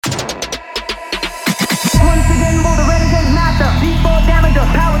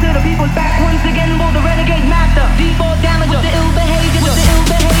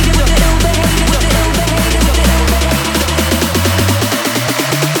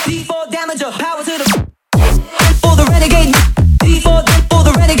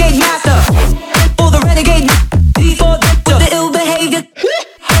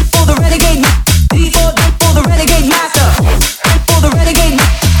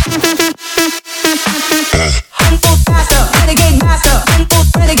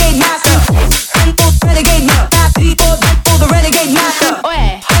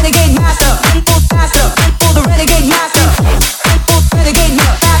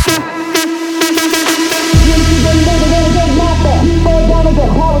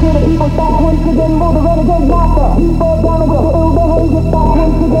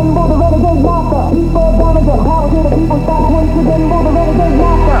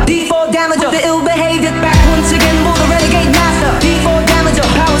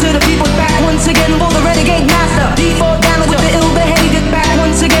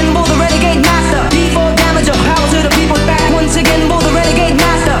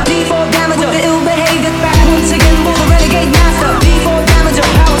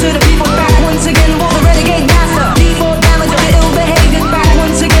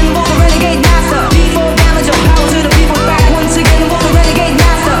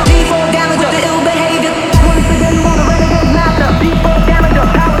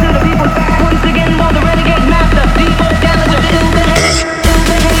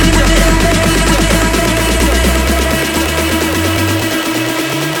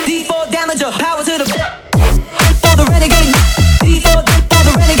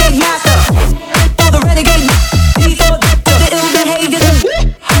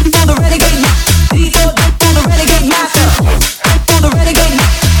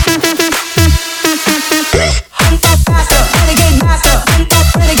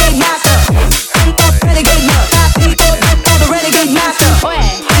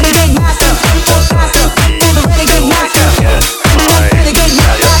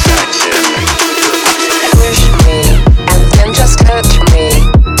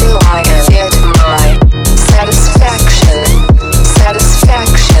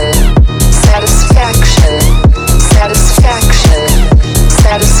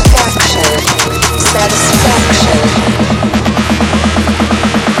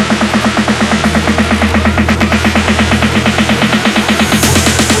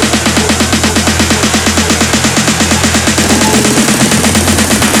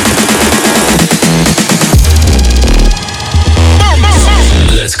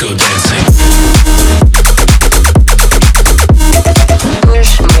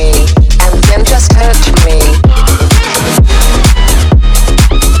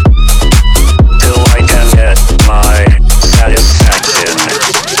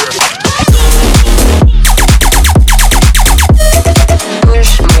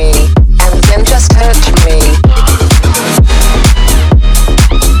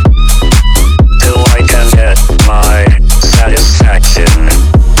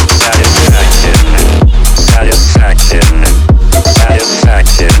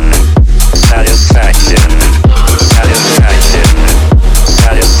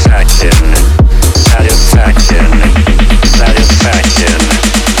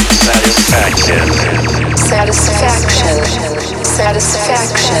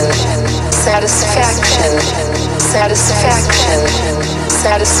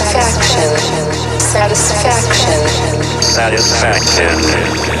Satisfaction.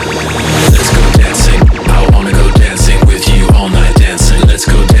 Let's go dancing. I wanna go dancing with you all night dancing. Let's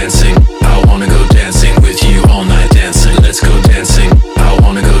go dancing. I wanna go dancing with you all night dancing. Let's go dancing. I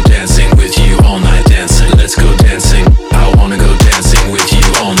wanna go dancing with you all night dancing. Let's go dancing. I wanna go dancing with you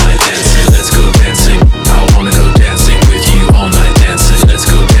all night dancing. Let's go dancing. I wanna go dancing with you all night dancing. Let's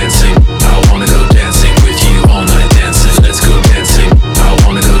go dancing. I wanna go dancing with you all night dancing. Let's go dancing. I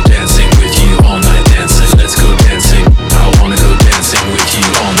wanna go dancing with you all night dancing. Let's go dancing. I wanna go dancing with you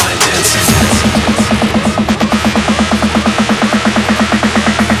all night dancing.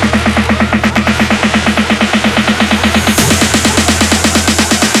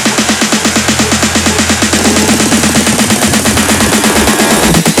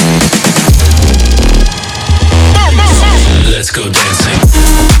 Let's go dancing.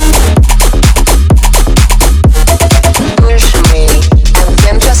 Push me, and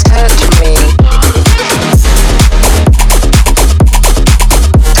then just hurt me.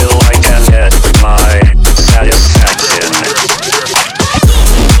 Till I can get my satisfaction.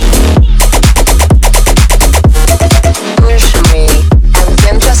 Push me, and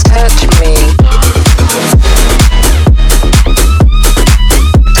then just hurt me.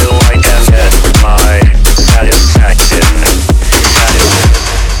 Till I can get my satisfaction.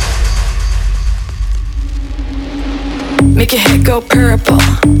 Make your head go purple,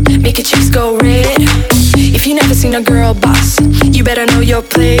 make your cheeks go red. If you never seen a girl boss, you better know your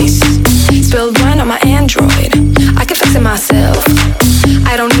place. Spilled wine on my Android, I can fix it myself.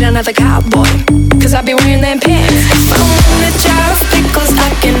 I don't need another cowboy, cause I be wearing them pants. If I want a jar of pickles, I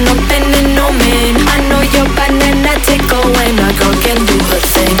can open it, no man. I know your banana tickle when a girl can do her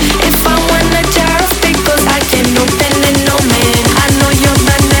thing. If I want a jar of pickles, I can open it, no man. I know your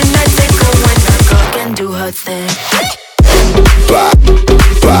banana tickle when a girl can do her thing. Blah,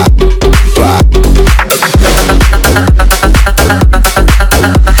 blah, blah.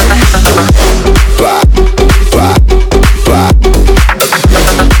 Blah, blah, blah.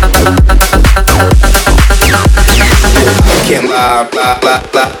 Can't lie, blah, blah,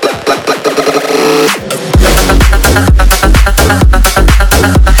 blah, blah, blah, blah, blah, blah, blah, blah.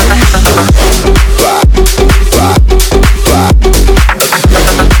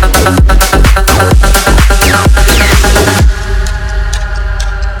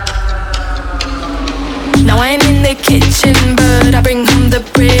 Now I ain't in the kitchen, but I bring home the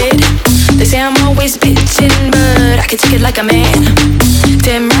bread. They say I'm always bitching, but I can take it like a man.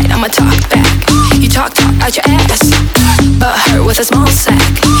 Damn right, I'ma talk back. You talk out your ass, but hurt with a small sack.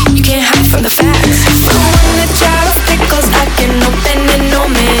 You can't hide from the facts. If I want a jar of pickles, I can open it, no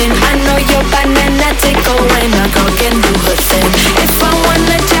man. I know your banana tickle when a girl can do her thing. If I want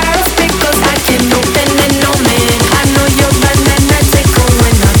a jar of pickles, I can open it, no man. I know your banana tickle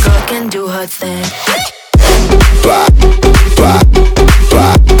when a girl can do her thing. Blah, blah,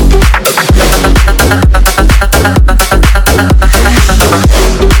 blah.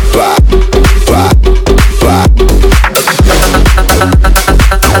 Blah, blah, blah.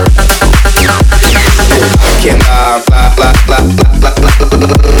 Can't lie, blah, blah, blah, blah, blah, blah,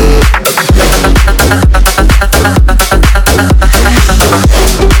 blah.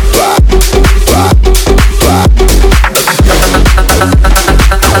 Blah, blah, blah.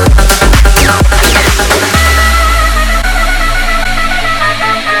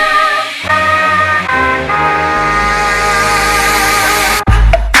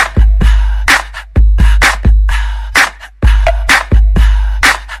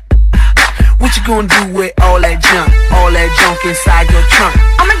 What you gonna do with all that junk inside your trunk?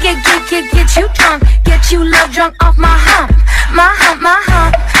 I'ma get you drunk, get you love drunk off my hump, my hump, my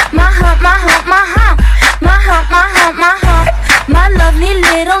hump, my hump, my hump, my hump, my hump, my hump, my hump, my lovely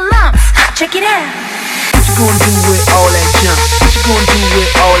little lumps. Check it out. What you gonna do with all that junk? What you gonna do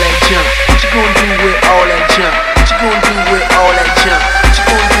with all that junk? What you gonna do with all that junk? What you gonna do with all that junk? What you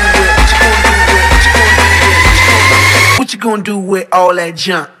gonna do with? What you gonna do with all that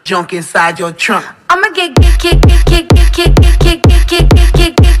junk inside your trunk? I'ma get you get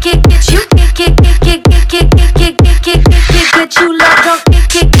you love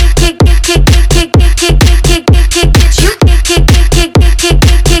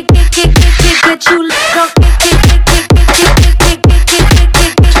drunk,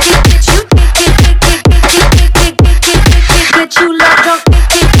 get you love drunk.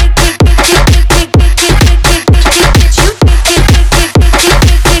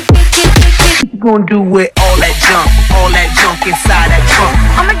 Gonna do with all that junk inside that trunk?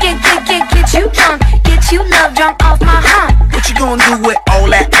 I'ma get you drunk, get you love drunk off my hump. What you gonna do with all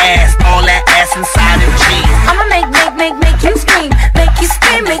that ass inside them jeans? I'ma make you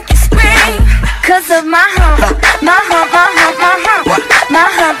scream 'cause of my hump, my hump, my hump, my hump, my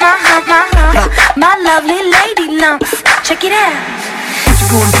hump, my hump, my hump, my lovely lady lumps. Check it out. What you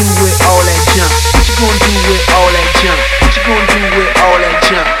gonna do with all that junk? What you gonna do with all that junk? What you gonna do with all that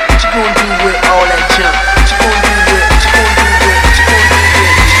junk? What you gonna do with all that junk? What you gonna do with?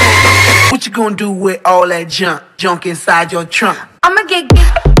 What you gonna do with all that junk inside your trunk? I'ma get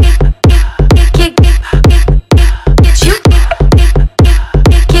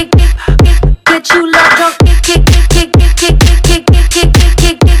you love drunk, get you drunk.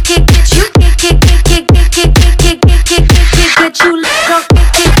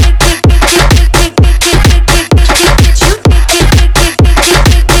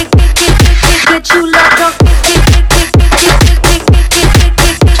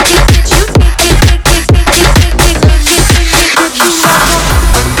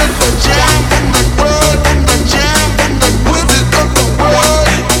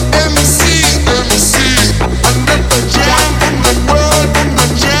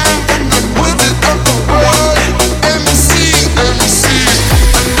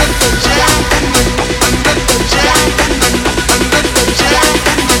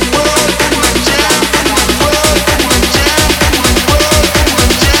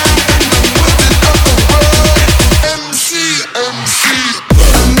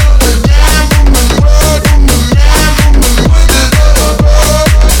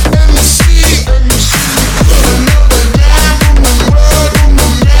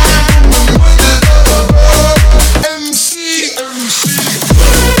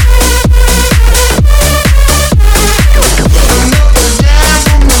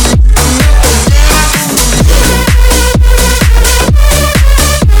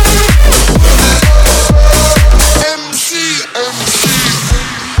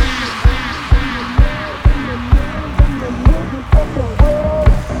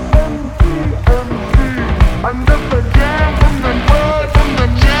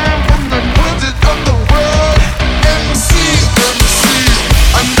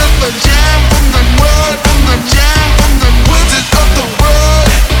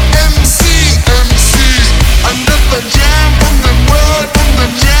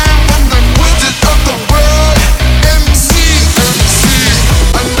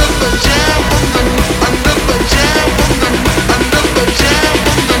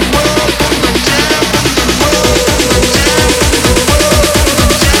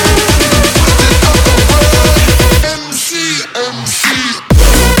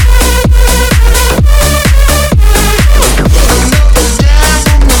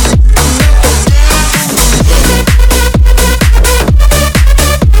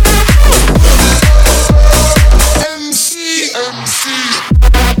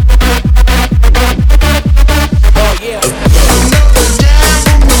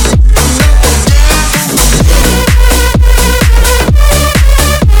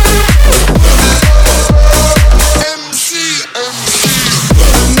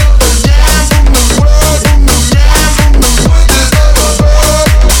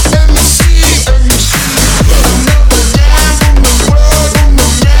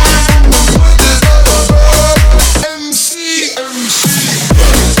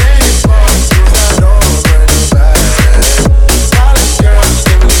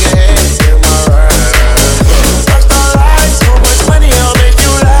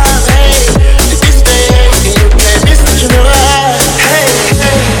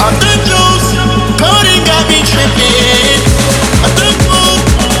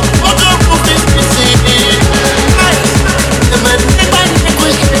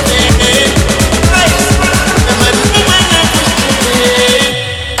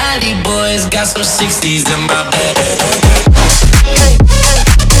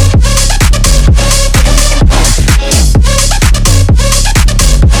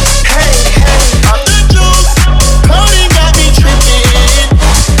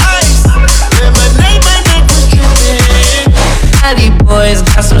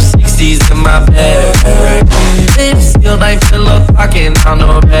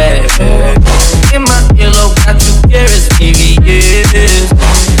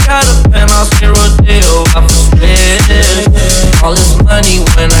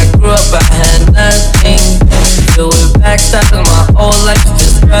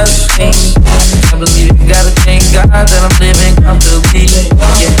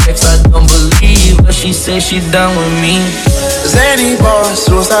 She done with me. Zany boss,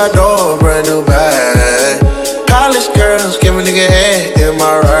 suicide door, brand new bag. College girls, give a nigga head in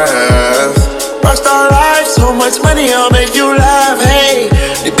my raps. Rockstar life, so much money, I'll make you laugh. Hey,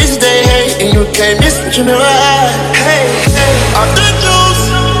 the bitches they hate, and you can't miss what you never had. Hey, hey, off the juice,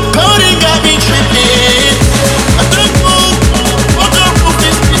 coding got me tripping.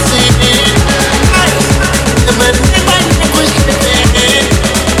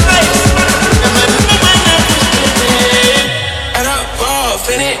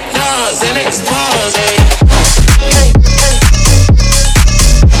 yours and expose it.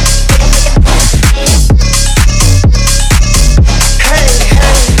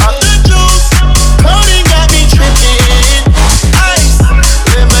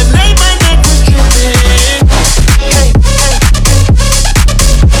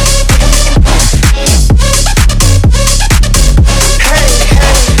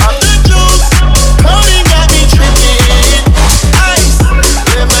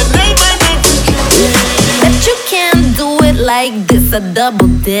 Like this, a double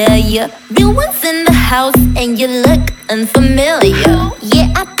dare ya. Real ones in the house and you look unfamiliar.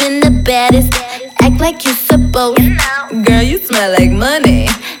 Yeah, I've been the baddest. Act like you supposed. Girl, you smell like money.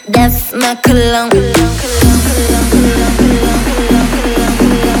 That's my cologne.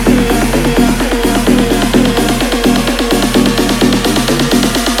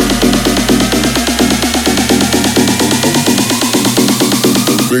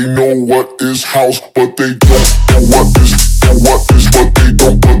 They know what is house, but they don't know what is what they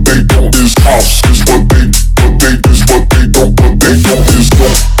don't, but they don't is house. Is what they is what they don't, but they don't is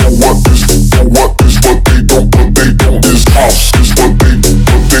don't know what is what they don't, but they don't is house. Is what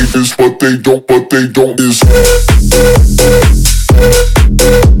they is what they don't, but they don't is.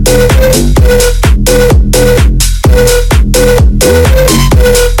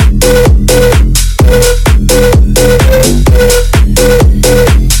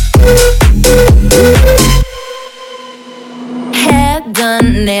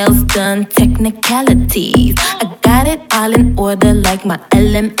 Nails done, technicalities. I got it all in order like my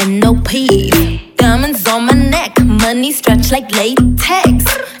LMNOP. Diamonds on my neck, money stretched like latex.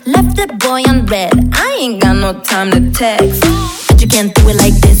 Left that boy on red, I ain't got no time to text. But you can't do it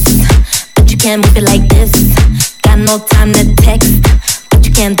like this, but you can't move it like this. Got no time to text, but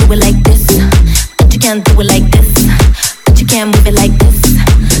you can't do it like this, but you can't do it like this, but you can't move it like this.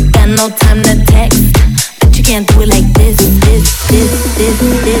 Got no time to text. You can't do it like this.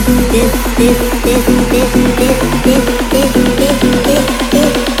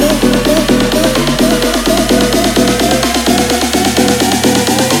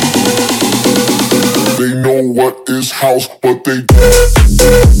 They know what is house, but they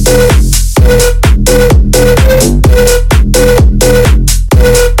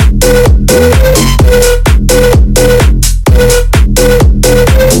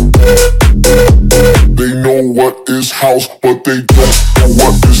what is house, but they don't know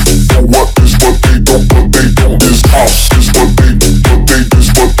what is what they don't, but they don't is house. Is what they is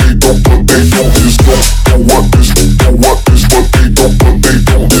what they don't, but they don't is don't know what is what they don't, but they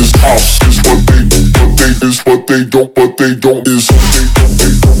don't is house. Is what they is what they don't, but they don't is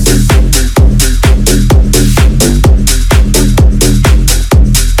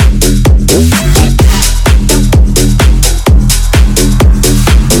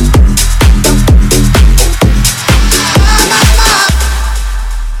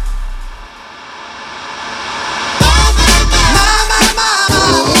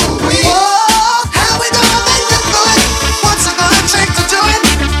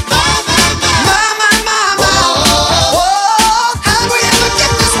How we ever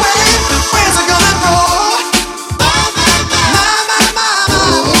get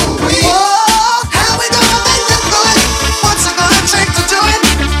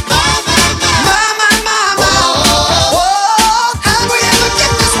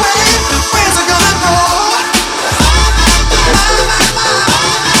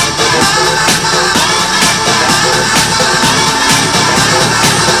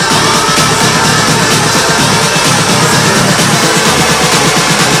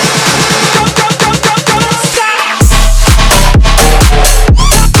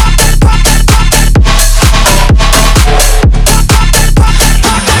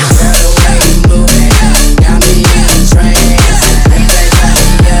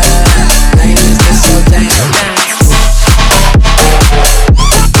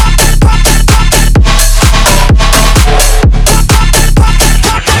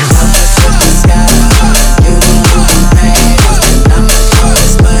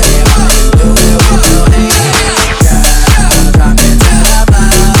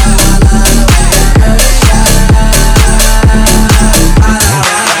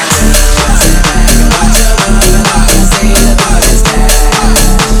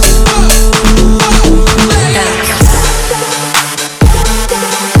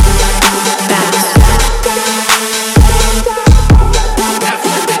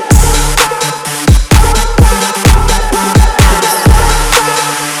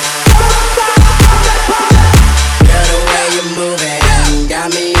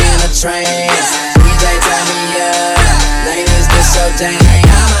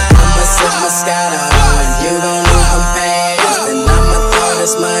scatter. If you gon' lose some pains, then I'ma throw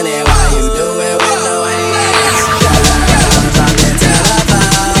this money while you do it with no hands. I'm talking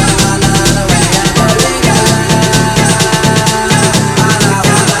telephone, all the way up the nigga. All I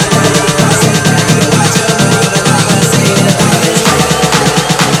wanna do is sit back and watch you move, and I'ma see it all this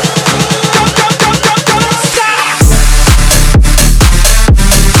shit.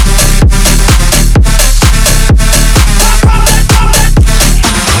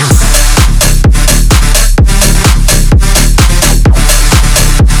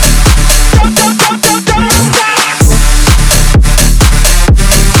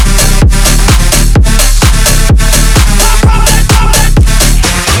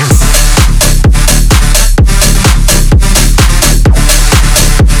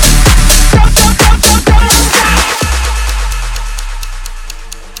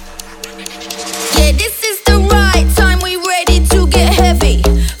 Yeah, this is the right time, we ready to get heavy.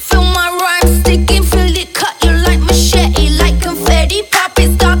 Feel my rhyme sticking, feel it cut you like machete, like confetti. Pop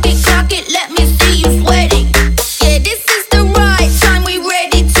it, stock it, clock it, let me see you sweating. Yeah, this is the right time, we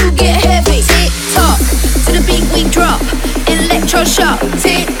ready to get heavy. Tick tock, to the beat we drop. Electroshock,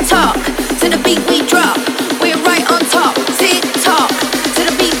 tick tock, to the beat we drop. We're right on top. Tick tock, to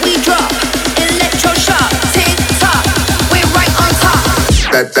the beat we drop. Electroshock, tick tock, we're right on top.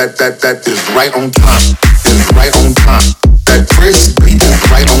 That is right on time. Is right on time. That crisp beat is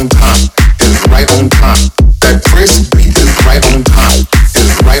right on time. Is right on time. That crisp beat is right on time.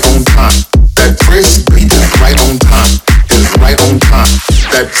 Is right on time. That crisp beat is right on time. Is right on time.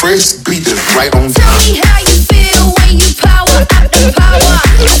 That crisp beat is right on Tell time. me how you feel when you power after power.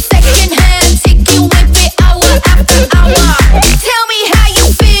 A second hand ticking, whip it hour after hour. Tell me how you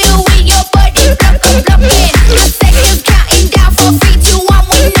feel with your body blocking. The seconds counting down from 3, 2, 1.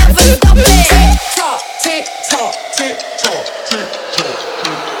 We never stop it. Tick tock, tick tock, tick tock.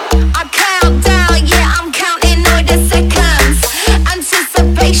 I count down, yeah, I'm counting all the seconds.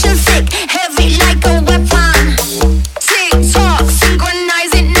 Anticipation sick, heavy like a weapon. Tick tock,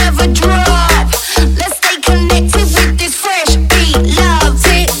 synchronize it, never drop. Let's stay connected with this fresh beat, love.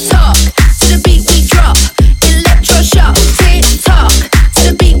 Tick tock, to the beat we drop. Electroshock, tick tock, to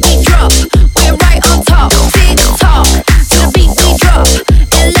the beat we drop. We're right on top. Tick tock, to the beat we drop.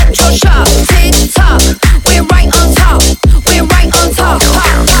 Electroshock, tick tock, we're right on top. We're right on top. Top, top, top,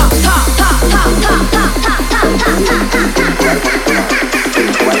 top, top, top, top, top, top, top, top,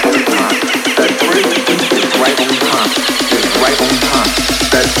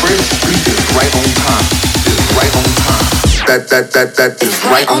 That crisp beat is right on time. Is right on time. That is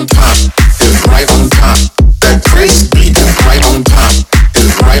right on time. Is right on time. That crisp beat is right on time.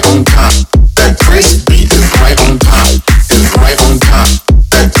 Is right on time. That crisp beat is right on time. Is right on time.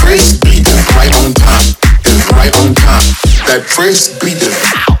 That crisp beat is right on time. Is right on time. That crisp beat is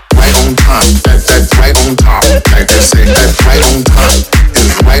right on time. That's right on top. Like they say, that's right on time.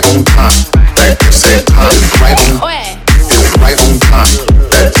 Is right on time. Like they say, time is right on time. Is right on time.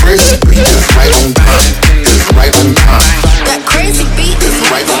 That crisp beat is right on time. Is right on time. That crazy beat is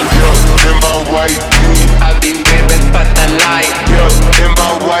Right on time. In my white tee, I be living for the light. Yeah, in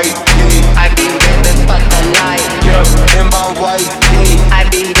my white tee, I be living for the light. Yeah, in my white tee, I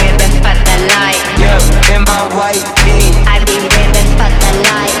be living for the light. Yeah, in my white tee, I be living for the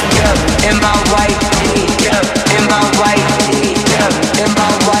light. Yeah, in my white tee, yeah, in my white tee.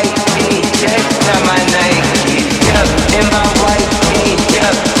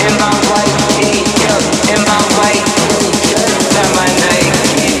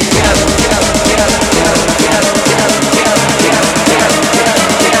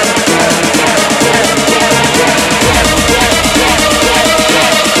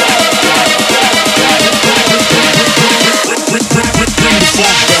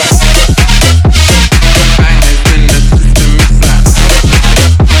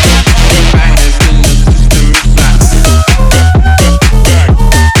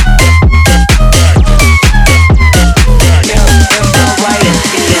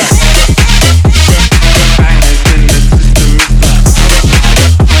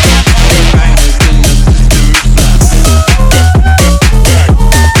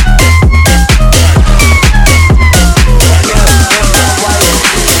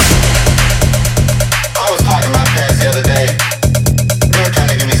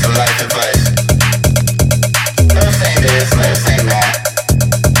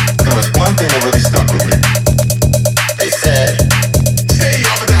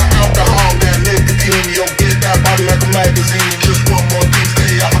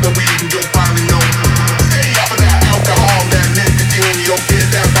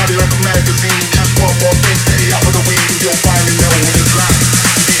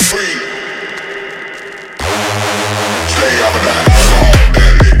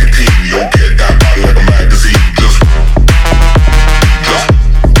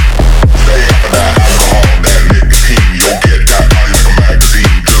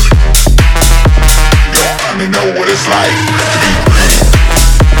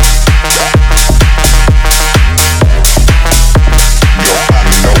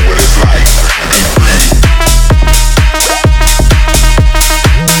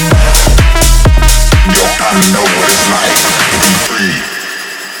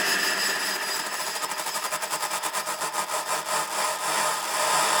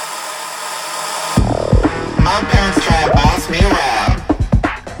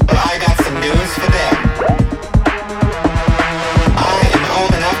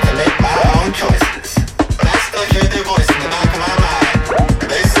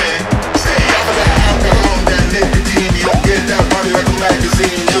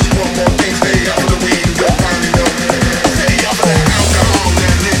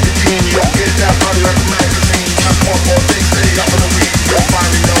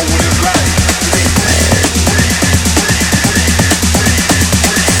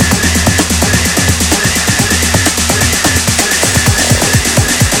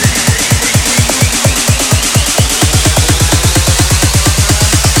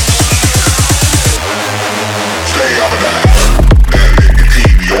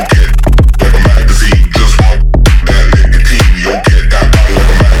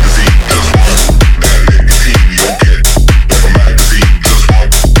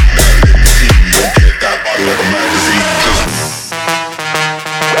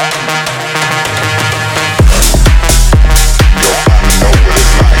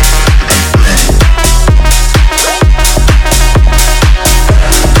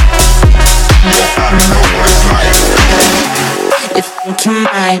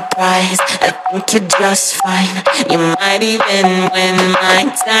 my prize. I think you're just fine. You might even win my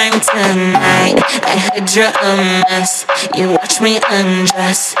time tonight. I heard you're a mess. You watch me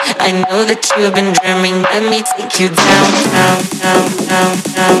undress. I know that you've been dreaming. Let me take you down, down, down, down,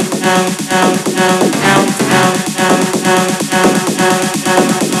 down, down, down, down, down, down, down, down, down, down,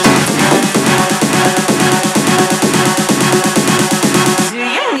 down. Do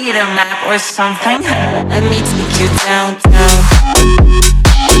you need a map or something? Let me take you down, down.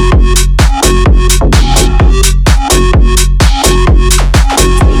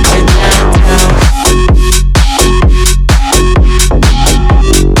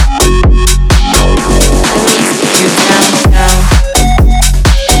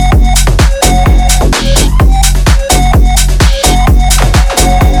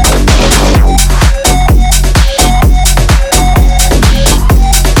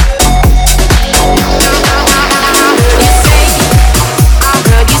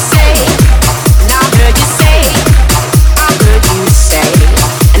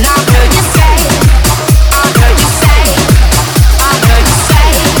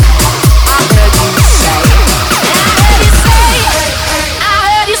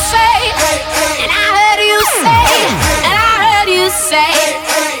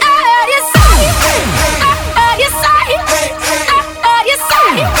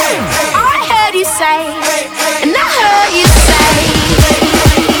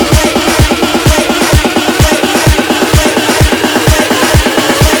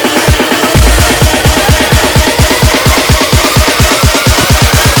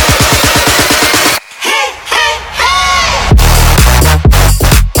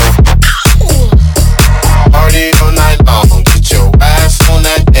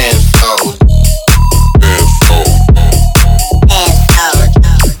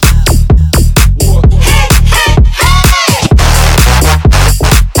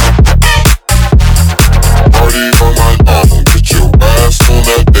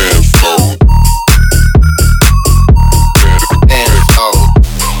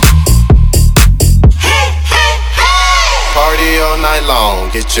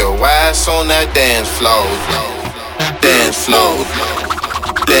 Get your ass on that dance floor. Dance floor.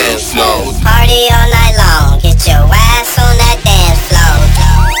 Dance floor. Party all night long. Get your ass on that dance floor.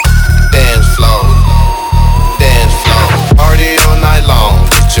 Dance floor. Dance floor. Party all night long.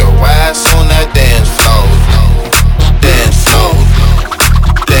 Get your ass on that dance floor. Dance floor.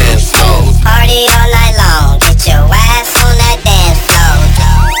 Dance floor. Party all night long. Get your ass on that dance floor.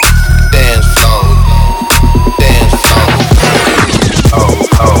 Dance floor. Dance floor.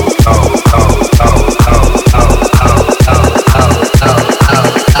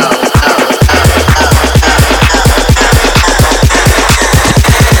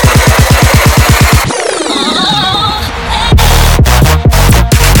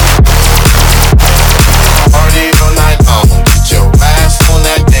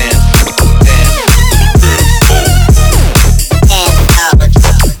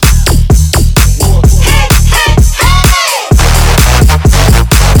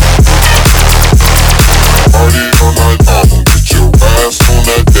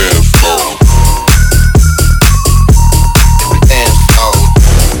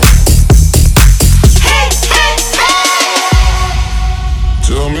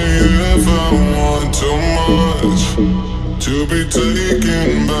 To be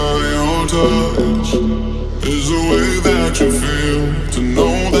taken by your touch is the way that you feel. To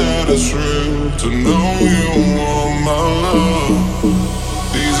know that it's real, to know you want my love.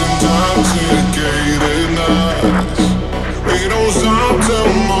 These intoxicated nights, we don't stop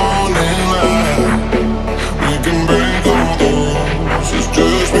till morning light. We can break all the rules, it's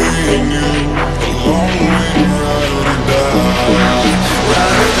just me and you. Alone we can ride or die.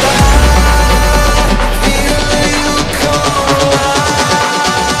 Ride or die.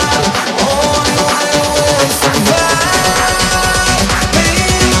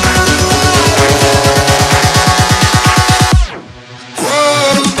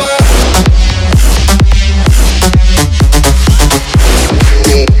 Ride or die.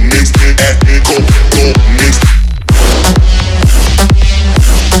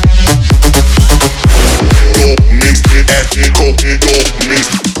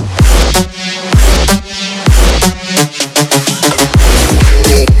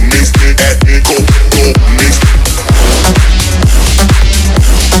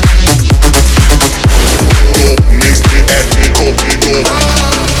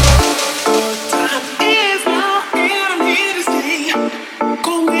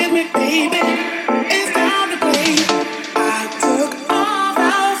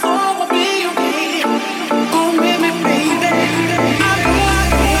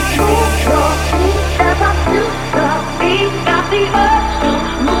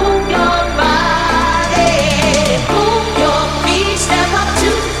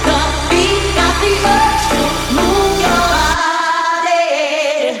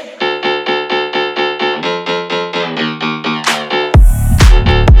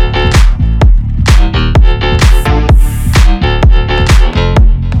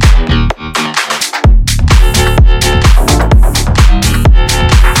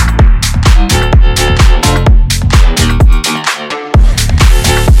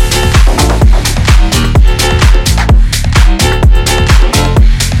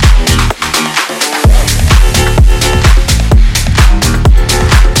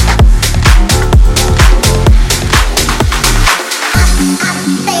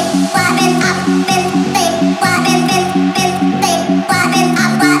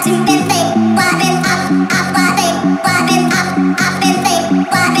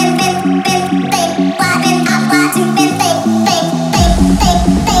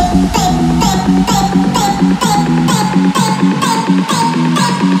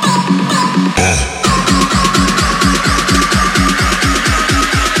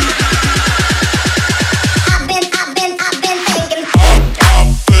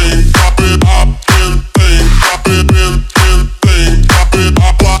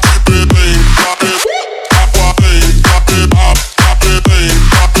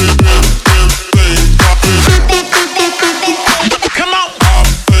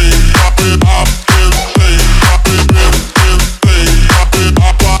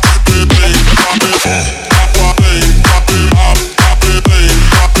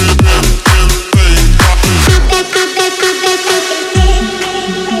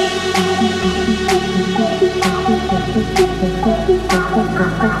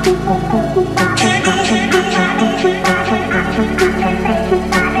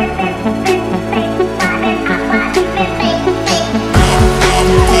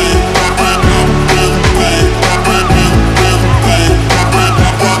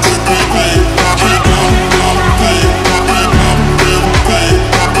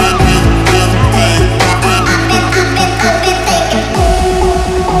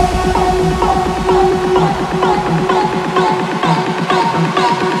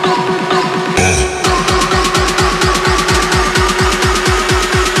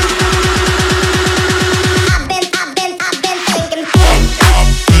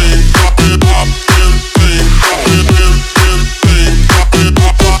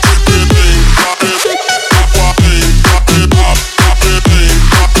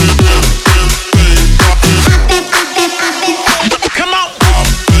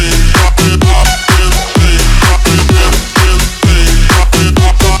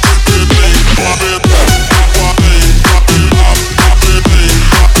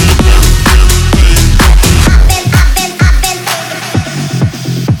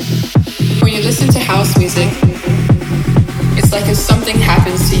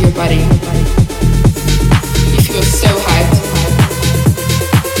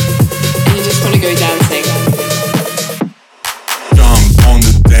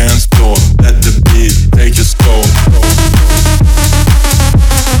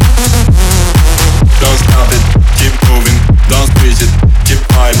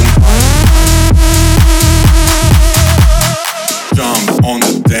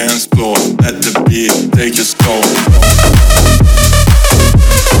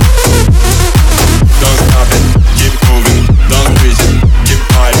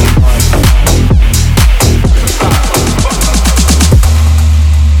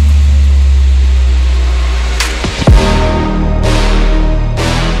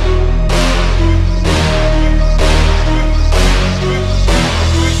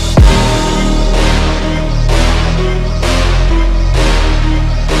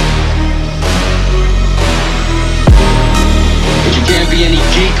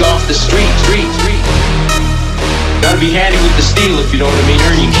 feel, if you know what I mean.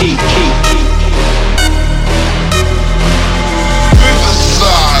 Earn your keep.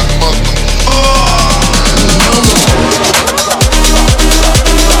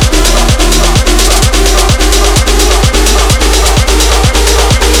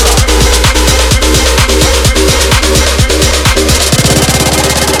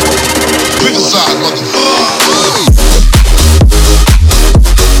 Criticize,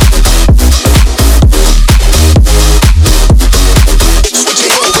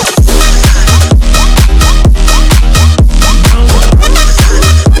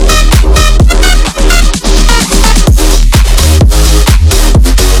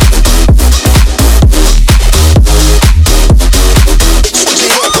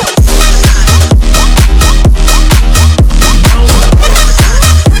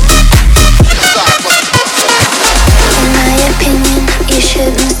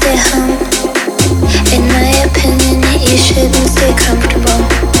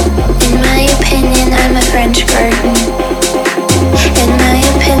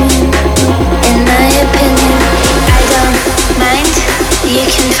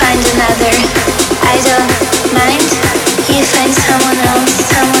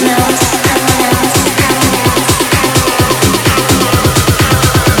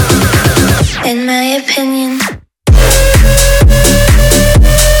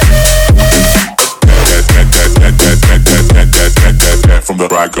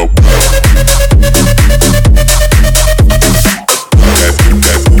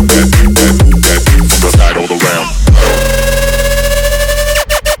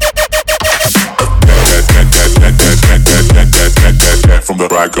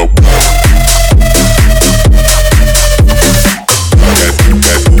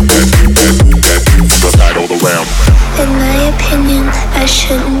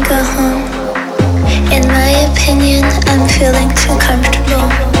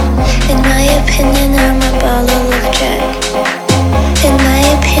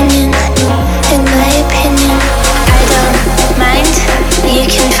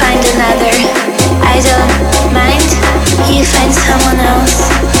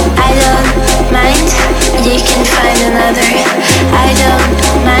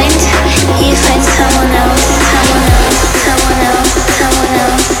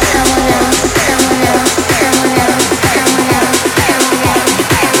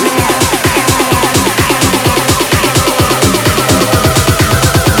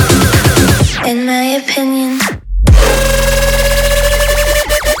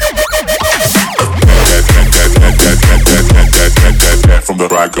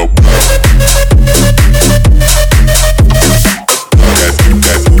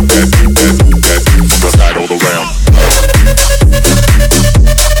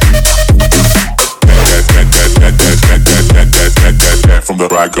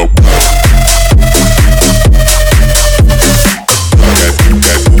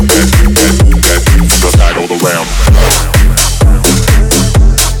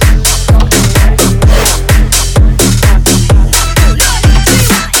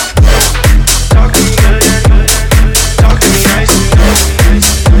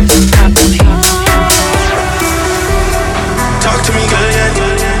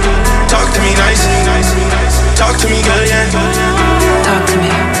 Talk to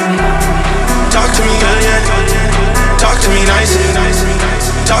me.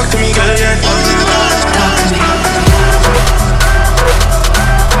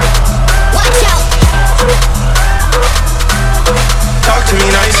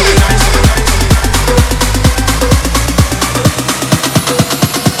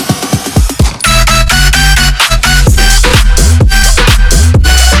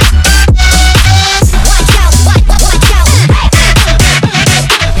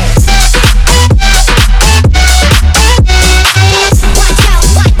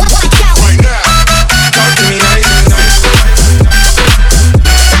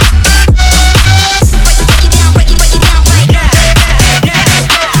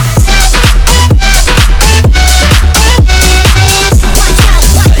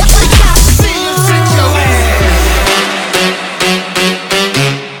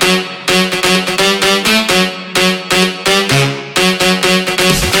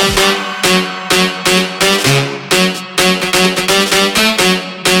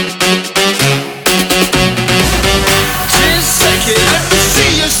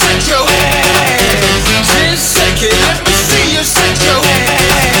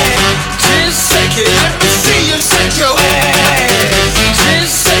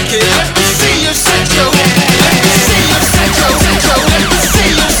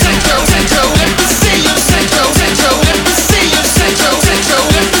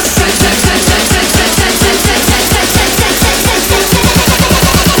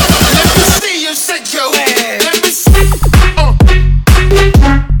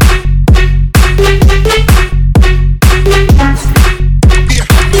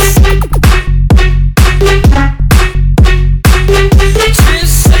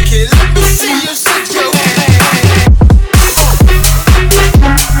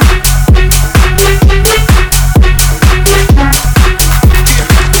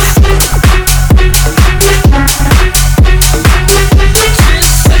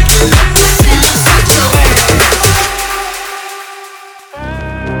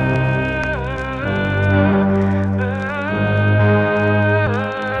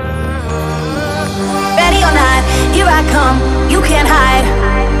 I come, you can't hide.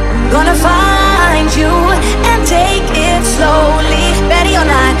 Gonna find you and take it slowly. Ready or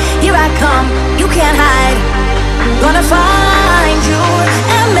not, here I come, you can't hide. Gonna find you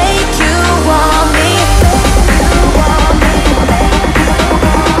and make you want me.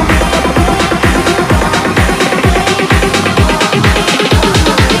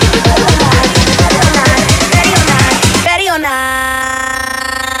 Ready or not,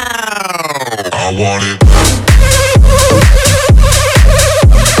 I want it.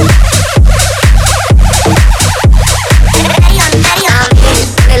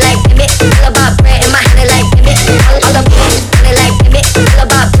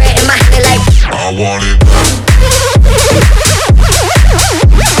 I want it.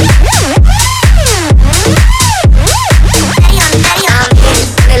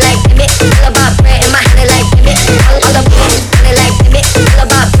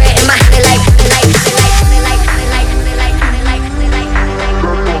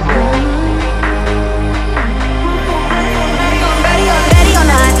 ready or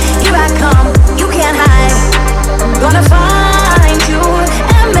not, here I come, you can't hide. Gonna find you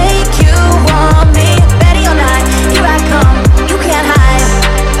and make you want me. Ready or not, here I come, you can't hide.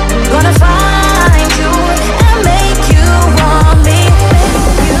 Gonna find you and make you want me.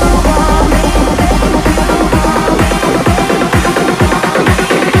 You want me.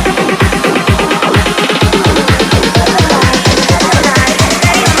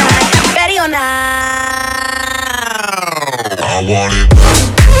 Ready or not, I want it.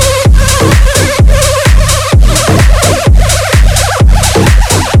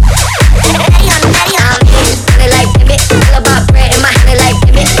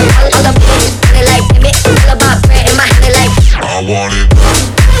 I want it.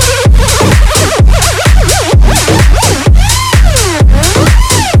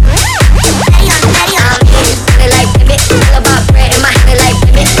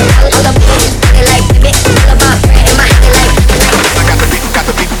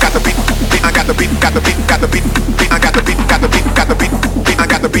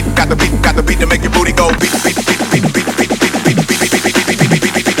 Got the beat to make your booty go beat, beat, beat, beat, beat, beat, beat, beat, beat, beat, beat, beat, beat, beat,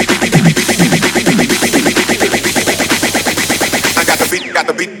 beat, beat, I got the beat, got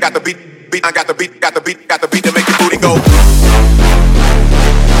the beat, got the beat, beat. I got the beat, got the beat, got the beat to make your booty go.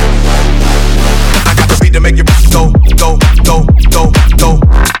 I got the beat to make your booty go, go, go, go, go.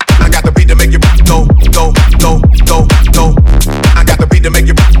 I got the beat to make your booty go, go, go, go, go. I got the beat to make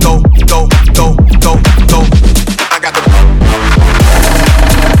your booty go, go, go, go, go. I got the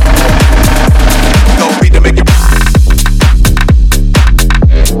beat to make your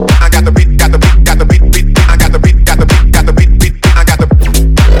I got the beat, got the beat, got the beat, beat, beat. I got the beat, got the beat, got the beat, beat, beat. I got the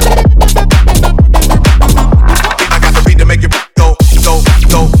beat to make you go, go,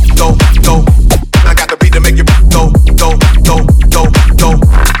 go, go, go. I got the beat to make you go, go, go, go, go.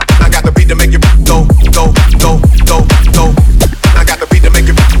 I got the beat to make you go, go, go, go, go. I got the beat to make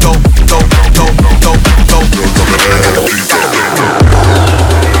you go, go, go, go, go. I got the beat.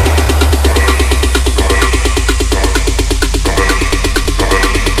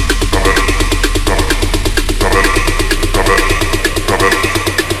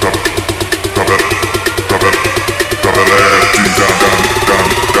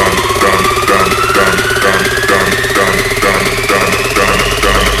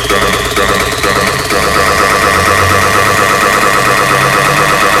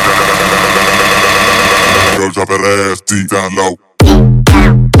 Drop that ass deep down low.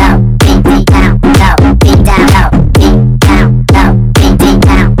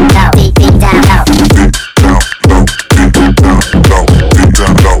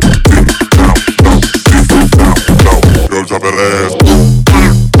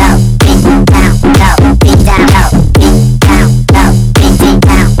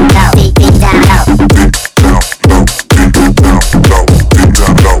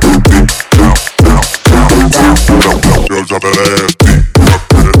 Drop that ass deep, up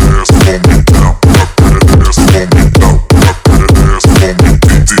that ass on me down, up that ass on me low, up that ass on me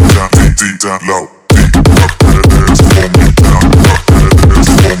deep down, deep down low, deep up that ass on me down, up that ass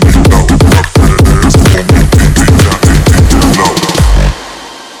on me low, up that ass on me deep down low.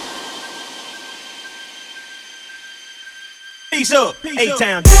 Peace up,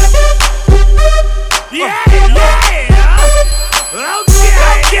 A-Town. Yeah, okay.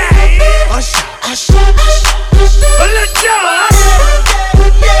 Hush, hush, hush. Let's go.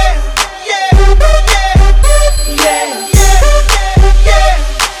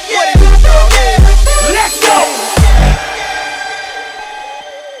 Let's go.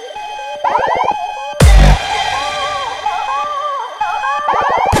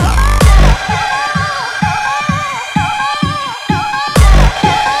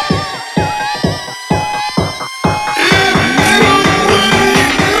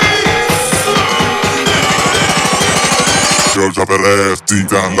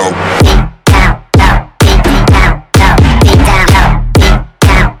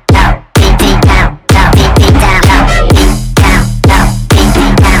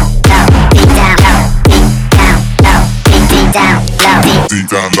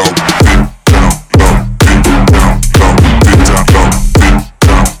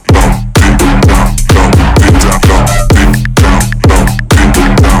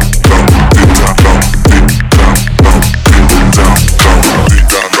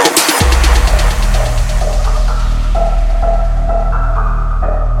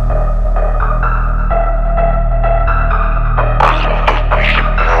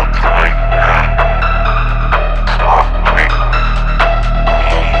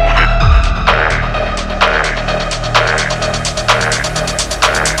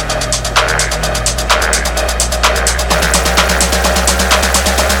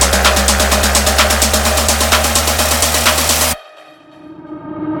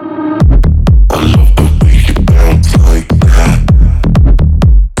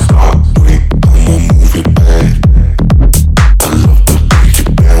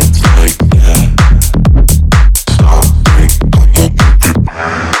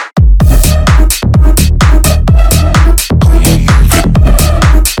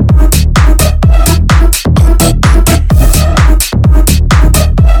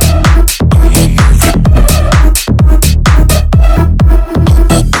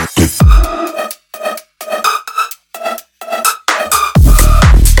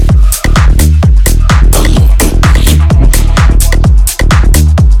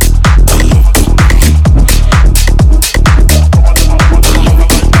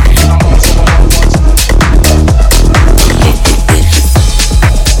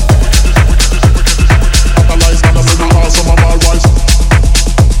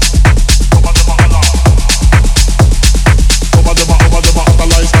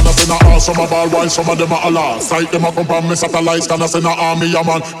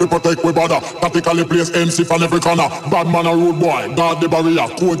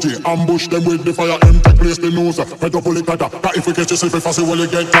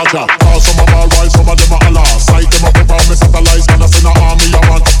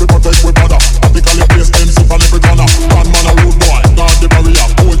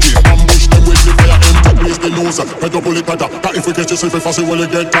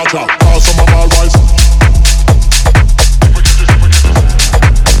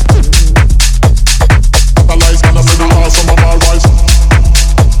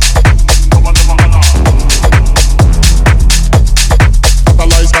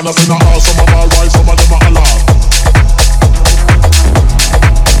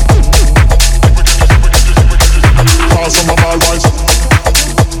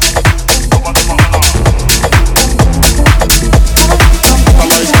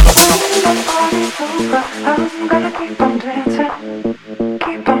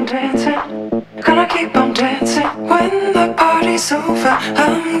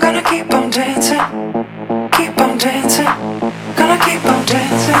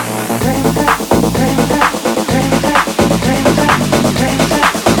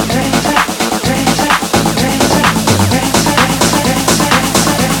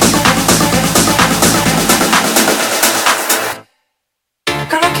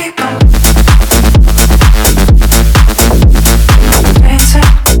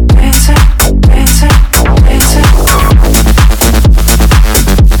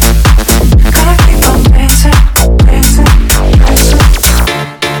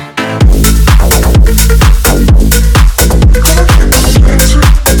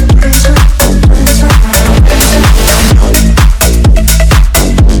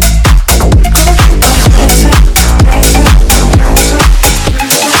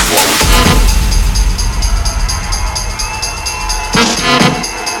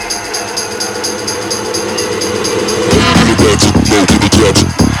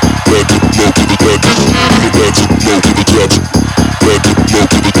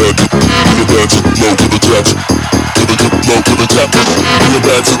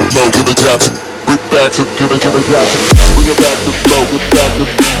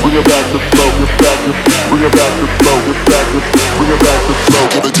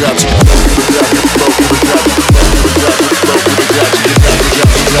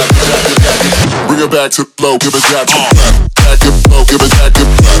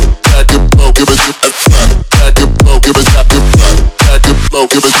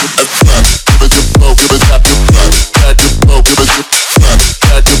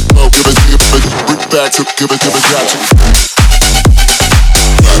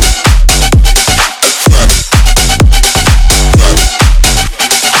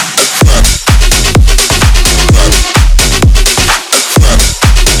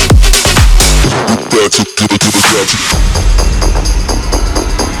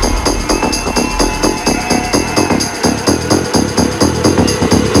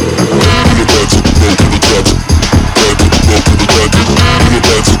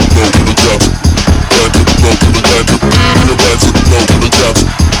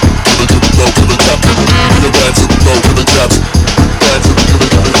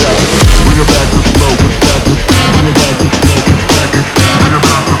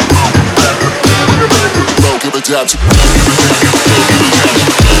 tap to.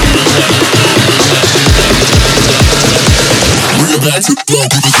 Bring it back to flow,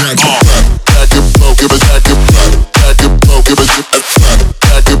 give it back to. Back it flow, give it back to. Back it flow, give it to.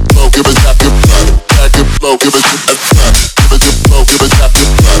 Back it flow, give it back to. Back it flow, give it to. Give it to flow, give it back to.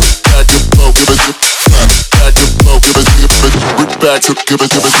 Back it flow, give it to. Back it flow, give it to. Bring it back to, give it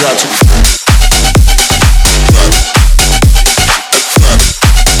back to.